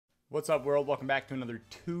What's up, world? Welcome back to another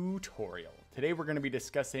tutorial. Today we're going to be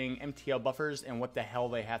discussing MTL buffers and what the hell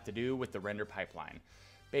they have to do with the render pipeline.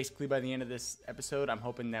 Basically, by the end of this episode, I'm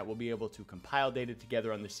hoping that we'll be able to compile data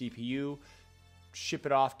together on the CPU, ship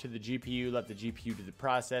it off to the GPU, let the GPU do the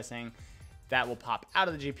processing. That will pop out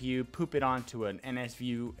of the GPU, poop it onto an NS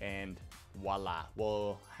view, and voila,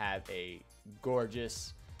 we'll have a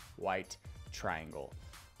gorgeous white triangle.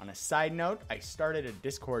 On a side note, I started a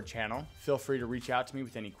Discord channel. Feel free to reach out to me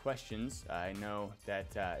with any questions. I know that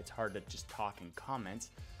it's hard to just talk in comments,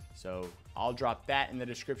 so I'll drop that in the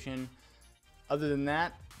description. Other than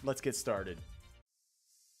that, let's get started.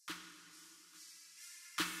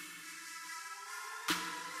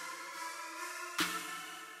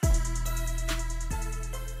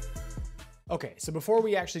 Okay, so before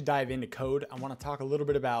we actually dive into code, I want to talk a little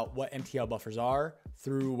bit about what MTL buffers are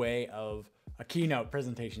through way of a keynote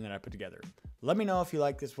presentation that I put together. Let me know if you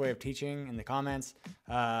like this way of teaching in the comments,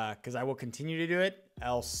 because I will continue to do it.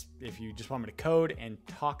 Else, if you just want me to code and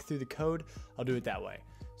talk through the code, I'll do it that way.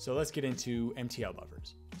 So let's get into MTL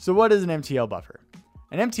buffers. So what is an MTL buffer?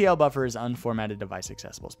 An MTL buffer is unformatted device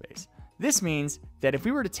accessible space. This means that if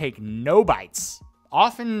we were to take no bytes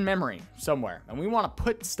off in memory somewhere and we want to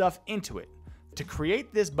put stuff into it, to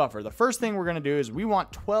create this buffer, the first thing we're going to do is we want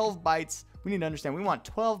 12 bytes. We need to understand we want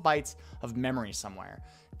 12 bytes of memory somewhere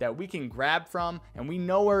that we can grab from, and we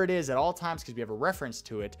know where it is at all times because we have a reference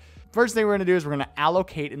to it. First thing we're going to do is we're going to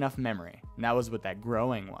allocate enough memory. And that was what that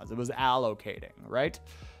growing was. It was allocating, right?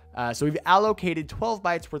 So we've allocated 12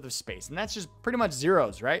 bytes worth of space, and that's just pretty much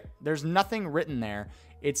zeros, right? There's nothing written there.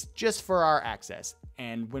 It's just for our access.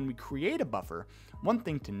 And when we create a buffer, one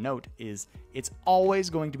thing to note is it's always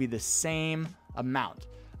going to be the same amount.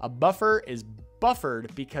 A buffer is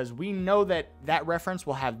buffered because we know that that reference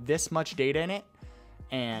will have this much data in it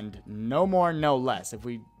and no more, no less. If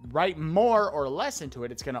we write more or less into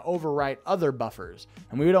it, it's going to overwrite other buffers,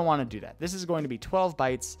 and we don't want to do that. This is going to be 12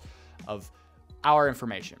 bytes of our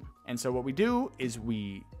information. And so what we do is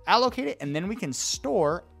we allocate it, and then we can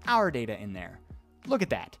store our data in there. Look at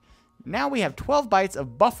that. Now we have 12 bytes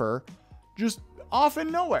of buffer just off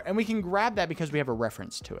in nowhere, and we can grab that because we have a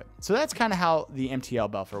reference to it. So that's kind of how the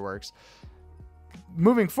MTL buffer works.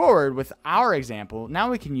 Moving forward with our example,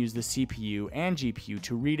 now we can use the CPU and GPU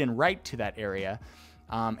to read and write to that area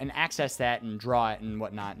and access that and draw it and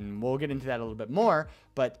whatnot. And we'll get into that a little bit more.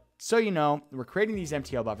 But so you know, we're creating these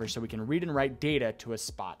MTL buffers so we can read and write data to a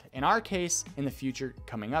spot. In our case, in the future,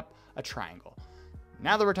 coming up, a triangle.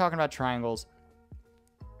 Now that we're talking about triangles,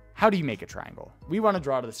 how do you make a triangle? We want to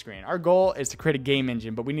draw to the screen. Our goal is to create a game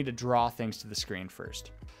engine, but we need to draw things to the screen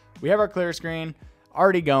first. We have our clear screen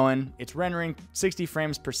already going. It's rendering 60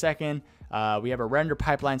 frames per second. We have a render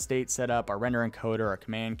pipeline state set up, our render encoder, our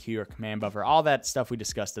command queue, our command buffer, all that stuff we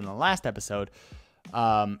discussed in the last episode.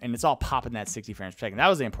 And it's all popping that 60 frames per second. That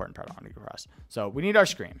was the important part I wanted to get across. So we need our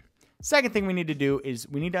screen. Second thing we need to do is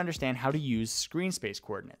we need to understand how to use screen space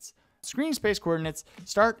coordinates. Screen space coordinates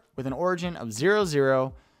start with an origin of 0,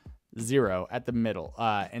 0, 0 at the middle.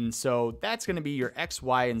 And so that's going to be your X,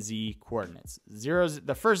 Y, and Z coordinates. Zeros,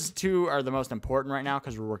 the first two are the most important right now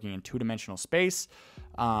because we're working in two-dimensional space.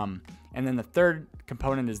 And then the third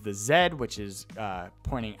component is the Z, which is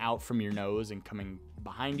pointing out from your nose and coming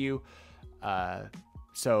behind you.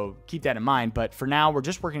 So keep that in mind. But for now, we're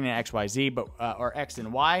just working in X, Y, Z, but, or X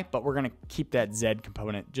and Y, but we're going to keep that Z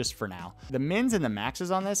component just for now. The mins and the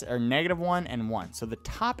maxes on this are -1 and 1. So the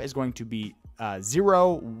top is going to be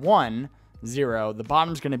 0, 1, 0. The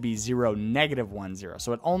bottom is going to be 0, -1, 0.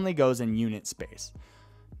 So it only goes in unit space.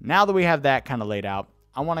 Now that we have that kind of laid out,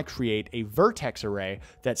 I want to create a vertex array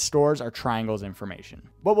that stores our triangles information.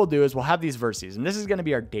 What we'll do is we'll have these vertices, and this is going to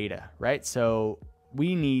be our data, right? So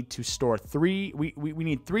we need to store we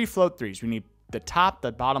need 3 float 3s. We need the top,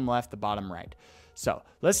 the bottom left, the bottom right. So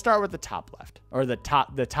let's start with the top left, or the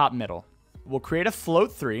top middle. We'll create a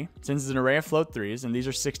float 3, since it's an array of float 3s, and these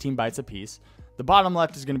are 16 bytes apiece. The bottom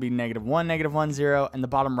left is going to be -1, -1, 0, and the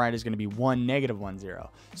bottom right is going to be 1, -1, 0.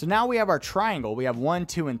 So now we have our triangle. We have 1,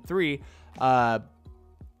 2, and 3.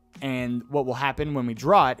 And what will happen when we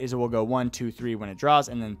draw it is it will go 1, 2, 3 when it draws,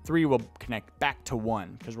 and then 3 will connect back to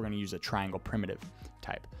 1 because we're going to use a triangle primitive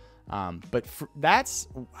type. But that's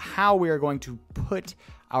how we are going to put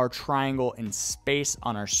our triangle in space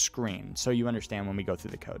on our screen, so you understand when we go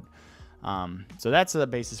through the code. So that's the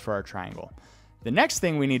basis for our triangle. The next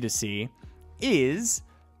thing we need to see is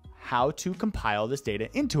how to compile this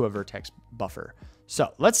data into a vertex buffer.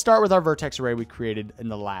 So let's start with our vertex array we created in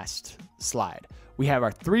the last slide. We have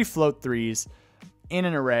our 3 float 3s in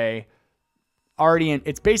an array already in,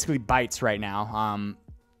 it's basically bytes right now,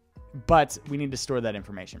 but we need to store that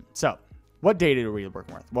information. So what data are we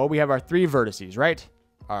working with? Well, we have our 3 vertices, right?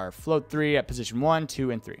 Our float 3 at position 1,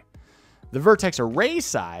 2, and 3. The vertex array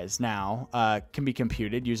size now can be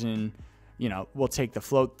computed using, we'll take the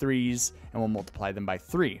float 3s and we'll multiply them by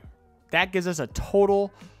 3. That gives us a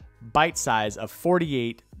total byte size of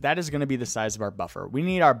 48. That is going to be the size of our buffer. We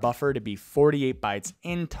need our buffer to be 48 bytes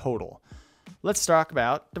in total. Let's talk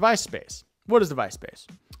about device space. What is device space?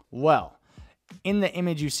 Well, in the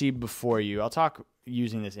image you see before you, I'll talk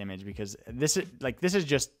using this image because this is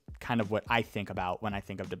just kind of what I think about when I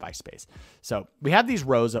think of device space. So we have these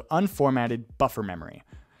rows of unformatted buffer memory,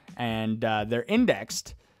 and they're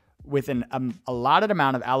indexed with an allotted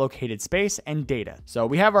amount of allocated space and data. So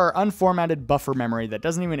we have our unformatted buffer memory that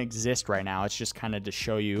doesn't even exist right now. It's just kind of to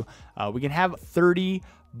show you. We can have 30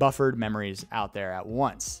 buffered memories out there at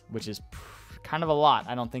once, which is kind of a lot.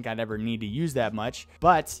 I don't think I'd ever need to use that much,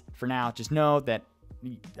 but for now, just know that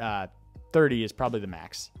 30 is probably the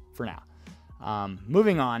max for now.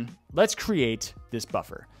 Moving on, let's create this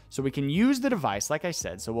buffer. So we can use the device, like I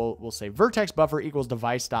said. So we'll say vertex buffer equals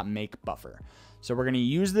device.make buffer. So we're going to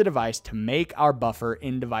use the device to make our buffer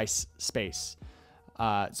in device space.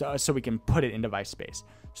 So we can put it in device space.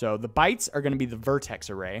 So the bytes are going to be the vertex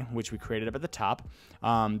array, which we created up at the top.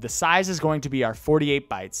 The size is going to be our 48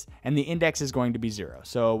 bytes, and the index is going to be 0.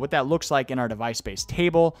 So what that looks like in our device space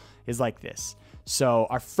table is like this. So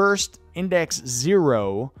our first index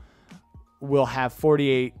 0 will have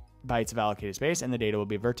 48 bytes of allocated space, and the data will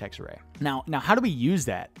be a vertex array. Now how do we use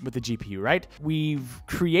that with the GPU, right? We've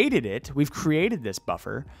created this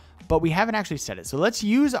buffer, but we haven't actually set it. So let's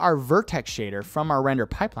use our vertex shader from our render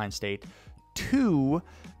pipeline state to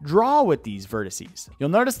draw with these vertices. You'll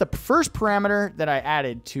notice the first parameter that I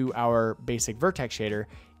added to our basic vertex shader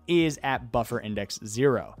is at buffer index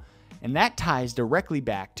 0. And that ties directly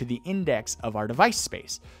back to the index of our device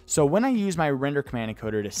space. So when I use my render command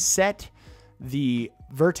encoder to set the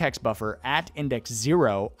vertex buffer at index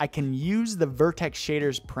 0, I can use the vertex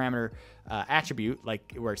shader's parameter attribute,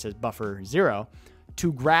 like where it says buffer 0,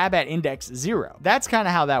 to grab at index 0. That's kind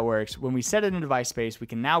of how that works. When we set it in device space, we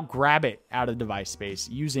can now grab it out of device space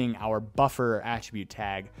using our buffer attribute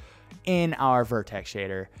tag in our vertex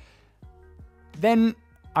shader. Then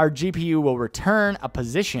our GPU will return a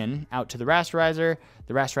position out to the rasterizer.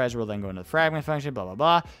 The rasterizer will then go into the fragment function, blah, blah,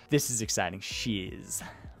 blah. This is exciting shiz.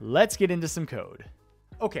 Let's get into some code.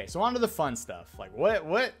 Okay, so on to the fun stuff. Like what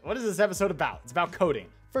is this episode about? It's about coding.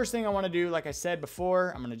 First thing I want to do, like I said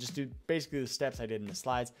before, I'm going to just do basically the steps I did in the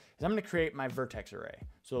slides, is I'm going to create my vertex array.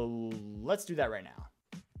 So let's do that right now.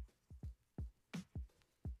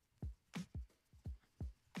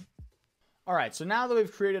 All right, so now that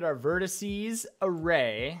we've created our vertices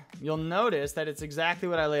array, you'll notice that it's exactly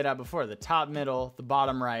what I laid out before. The top middle, the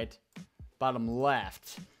bottom right, bottom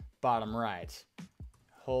left, bottom right.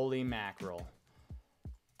 Holy mackerel.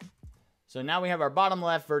 So now we have our bottom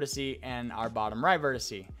left vertice and our bottom right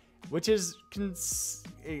vertice, which is,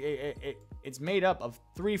 it's made up of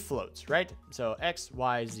 3 floats, right? So X,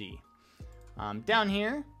 Y, Z. Down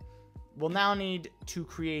here, we'll now need to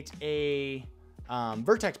create a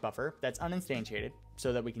vertex buffer that's uninstantiated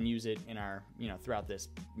so that we can use it in our, throughout this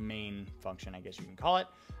main function, I guess you can call it.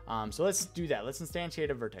 So let's do that. Let's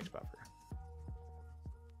instantiate a vertex buffer.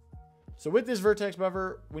 So with this vertex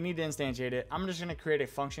buffer, we need to instantiate it. I'm just going to create a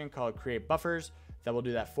function called create buffers that will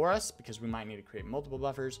do that for us because we might need to create multiple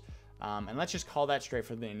buffers. And let's just call that straight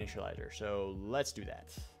for the initializer. So let's do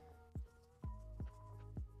that.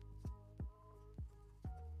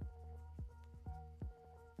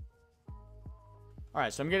 All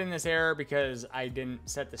right, so I'm getting this error because I didn't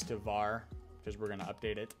set this to var because we're going to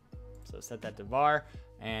update it. So set that to var,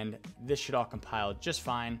 and this should all compile just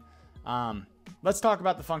fine. Let's talk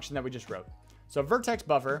about the function that we just wrote. So vertex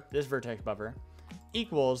buffer, this vertex buffer,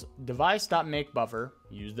 equals device.makeBuffer.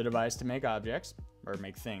 Use the device to make objects or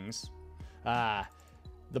make things. The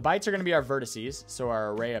bytes are going to be our vertices, so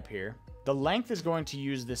our array up here. The length is going to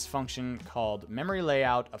use this function called memory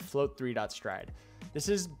layout of float3.stride. This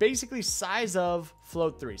is basically size of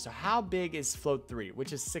float 3. So how big is float 3,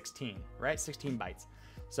 which is 16, right? 16 bytes.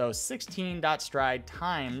 So 16.stride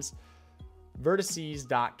times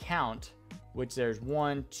vertices.count, which there's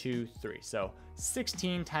 1, 2, 3. So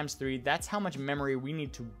 16 times 3, that's how much memory we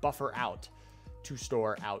need to buffer out to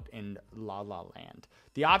store out in La La Land.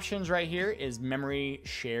 The options right here is memory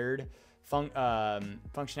shared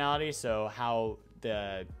functionality. So how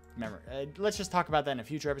the memory, let's just talk about that in a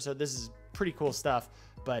future episode. This is pretty cool stuff,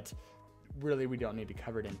 but really we don't need to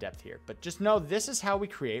cover it in depth here. But just know this is how we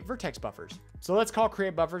create vertex buffers. So let's call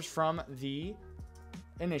create buffers from the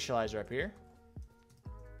initializer up here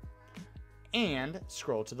and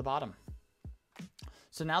scroll to the bottom.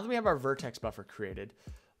 So now that we have our vertex buffer created,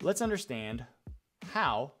 let's understand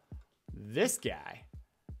how this guy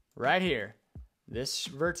right here, this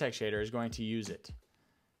vertex shader, is going to use it.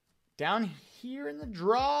 Down here in the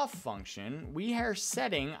draw function, we are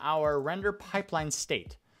setting our render pipeline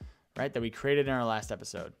state, right, that we created in our last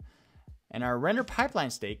episode. And our render pipeline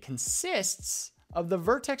state consists of the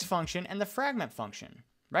vertex function and the fragment function,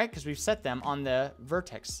 right? Because we've set them on the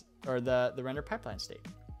vertex or the render pipeline state.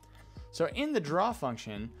 So in the draw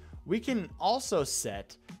function, we can also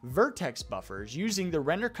set vertex buffers using the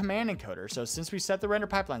render command encoder. So since we set the render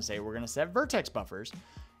pipeline state, we're going to set vertex buffers.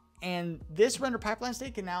 And this render pipeline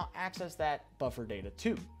state can now access that buffer data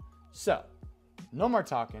too. So no more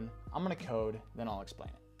talking. I'm going to code, then I'll explain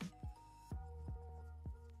it.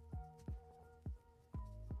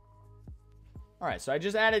 All right, so I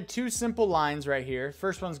just added two simple lines right here.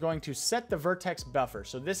 First one's going to set the vertex buffer.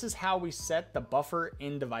 So this is how we set the buffer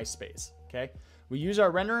in device space, okay? We use our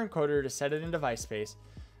render encoder to set it in device space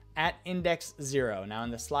at index 0. Now in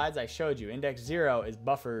the slides I showed you, index 0 is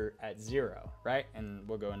buffer at 0, right? And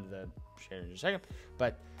we'll go into the shader in just a second.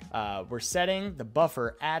 But we're setting the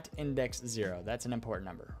buffer at index 0. That's an important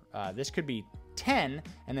number. This could be 10,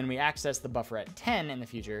 and then we access the buffer at 10 in the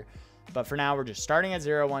future. But for now, we're just starting at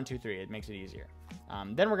 0, 1, 2, 3. It makes it easier.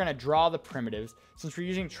 Then we're going to draw the primitives. Since we're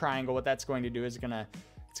using triangle, what that's going to do is it's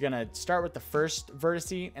going to start with the first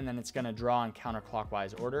vertice, and then it's going to draw in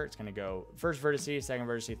counterclockwise order. It's going to go first vertice, second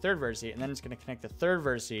vertice, third vertice, and then it's going to connect the third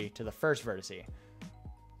vertice to the first vertice.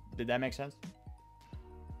 Did that make sense?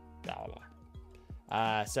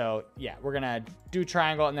 So yeah, we're going to do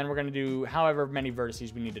triangle, and then we're going to do however many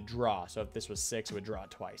vertices we need to draw. So if this was 6, it would draw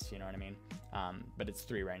it twice. You know what I mean? But it's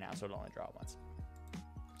 3 right now, so it'll only draw it once.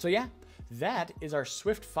 So yeah, that is our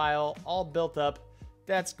Swift file all built up.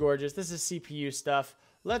 That's gorgeous. This is CPU stuff.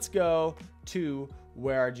 Let's go to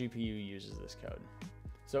where our GPU uses this code.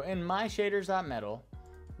 So in my shaders.metal,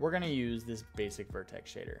 we're going to use this basic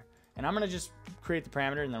vertex shader. And I'm going to just create the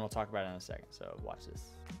parameter, and then we'll talk about it in a second. So watch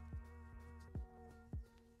this.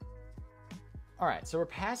 All right, so we're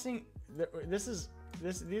passing, these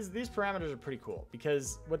parameters are pretty cool,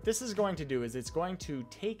 because what this is going to do is it's going to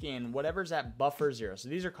take in whatever's at buffer 0. So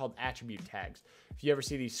these are called attribute tags. If you ever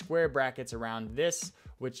see these square brackets around this,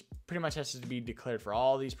 which pretty much has to be declared for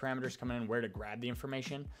all these parameters coming in, where to grab the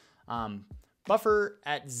information. Buffer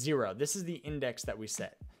at 0, this is the index that we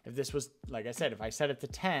set. If this was, like I said, if I set it to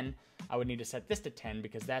 10, I would need to set this to 10,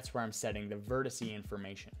 because that's where I'm setting the vertice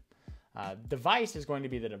information. Device is going to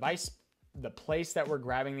be the device, the place that we're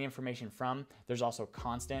grabbing the information from. There's also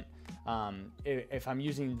constant. If I'm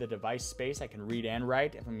using the device space, I can read and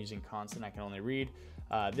write. If I'm using constant, I can only read.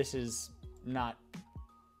 This is not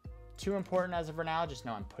too important as of for now, just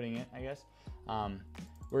know I'm putting it, I guess.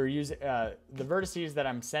 We're using the vertices that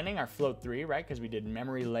I'm sending are float 3, right? Because we did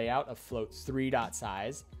memory layout of float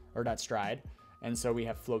 3.size or .stride. And so we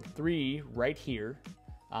have float 3 right here.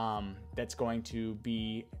 That's going to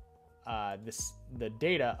be the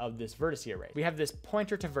data of this vertice array. We have this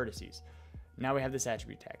pointer to vertices. Now we have this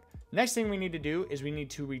attribute tag. Next thing we need to do is we need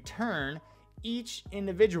to return each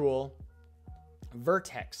individual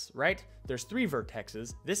vertex, right? There's 3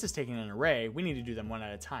 vertexes. This is taking an array. We need to do them one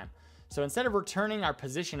at a time. So instead of returning our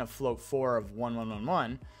position of float 4 of 1, 1, 1,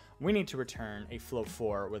 1, we need to return a float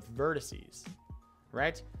 4 with vertices,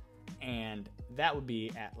 right? And that would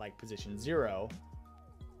be at like position 0,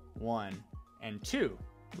 1, and 2,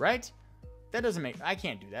 right? That doesn't make, I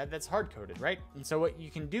can't do that. That's hard coded, right? And so what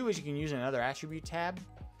you can do is you can use another attribute tab,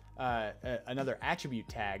 another attribute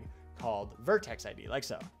tag called vertex ID, like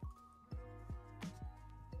so.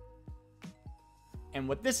 And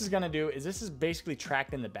what this is going to do is this is basically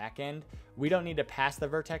tracked in the back end. We don't need to pass the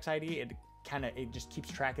vertex ID. It just keeps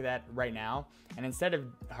track of that right now. And instead of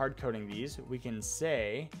hard coding these, we can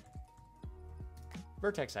say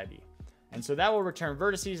vertex ID. And so that will return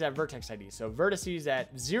vertices at vertex ID. So vertices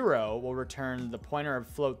at 0 will return the pointer of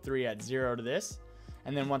float 3 at 0 to this.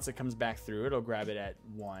 And then once it comes back through, it'll grab it at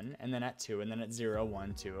 1, and then at 2, and then at 0,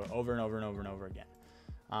 1, 2, over and over and over and over again.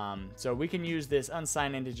 So we can use this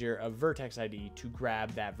unsigned integer of vertex ID to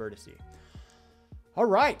grab that vertice. All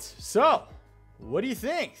right, so what do you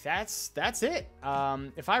think? That's it.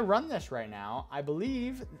 If I run this right now, I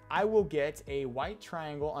believe I will get a white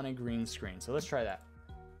triangle on a green screen. So let's try that.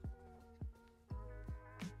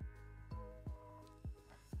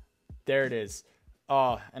 There it is.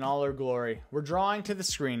 Oh, in all our glory. We're drawing to the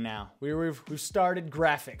screen now. We've started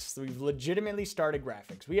graphics. We've legitimately started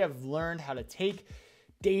graphics. We have learned how to take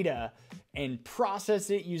data and process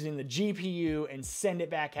it using the GPU and send it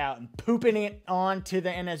back out and pooping it onto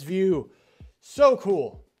the NS view. So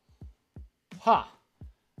cool.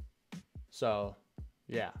 So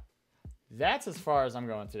Yeah, that's as far as I'm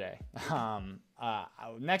going today.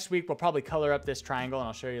 Next week, we'll probably color up this triangle, and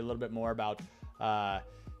I'll show you a little bit more about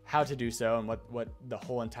how to do so and what the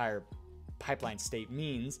whole entire pipeline state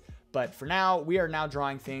means. But for now, we are now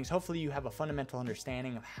drawing things. Hopefully you have a fundamental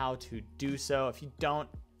understanding of how to do so. If you don't,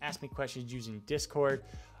 ask me questions using Discord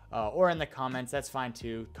or in the comments. That's fine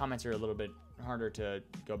too. Comments are a little bit harder to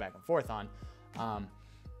go back and forth on.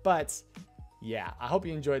 But yeah, I hope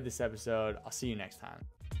you enjoyed this episode. I'll see you next time.